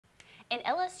In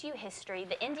LSU history,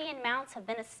 the Indian mounds have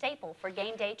been a staple for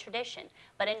game day tradition,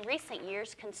 but in recent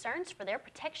years, concerns for their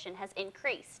protection has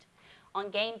increased. On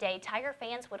game day, Tiger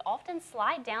fans would often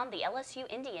slide down the LSU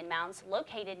Indian mounds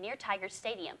located near Tiger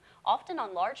Stadium, often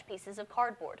on large pieces of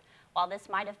cardboard. While this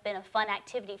might have been a fun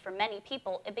activity for many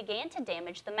people, it began to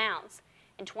damage the mounds.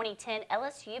 In 2010,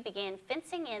 LSU began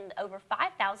fencing in the over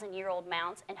 5,000-year-old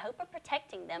mounds in hope of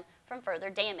protecting them from further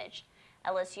damage.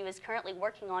 LSU is currently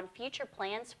working on future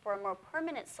plans for a more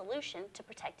permanent solution to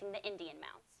protecting the Indian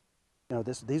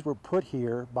mounds. These were put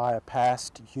here by a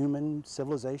past human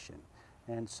civilization,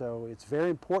 and so it's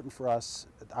very important for us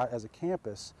as a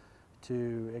campus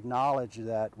to acknowledge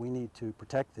that we need to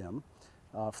protect them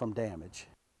from damage.